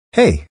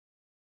Hey,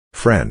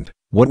 friend,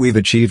 what we've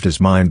achieved is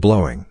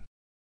mind-blowing.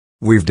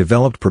 We've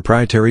developed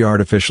proprietary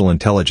artificial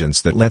intelligence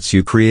that lets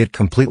you create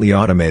completely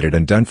automated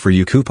and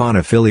done-for-you coupon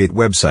affiliate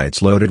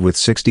websites loaded with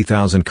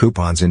 60,000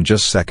 coupons in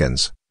just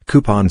seconds.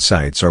 Coupon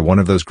sites are one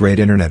of those great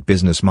internet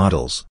business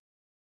models.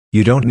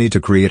 You don't need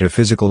to create a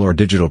physical or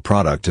digital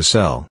product to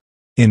sell.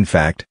 In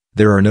fact,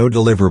 there are no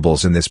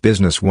deliverables in this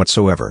business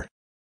whatsoever.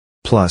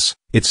 Plus,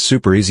 it's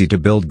super easy to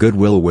build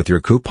goodwill with your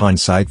coupon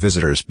site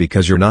visitors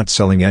because you're not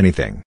selling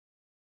anything.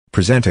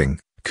 Presenting,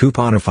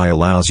 Couponify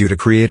allows you to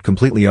create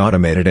completely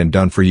automated and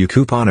done-for-you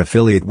coupon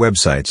affiliate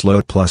websites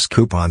load plus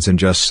coupons in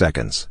just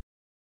seconds.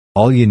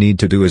 All you need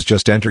to do is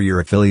just enter your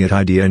affiliate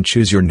idea and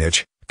choose your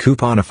niche.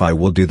 Couponify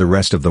will do the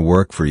rest of the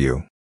work for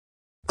you.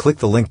 Click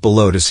the link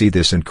below to see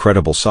this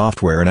incredible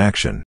software in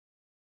action.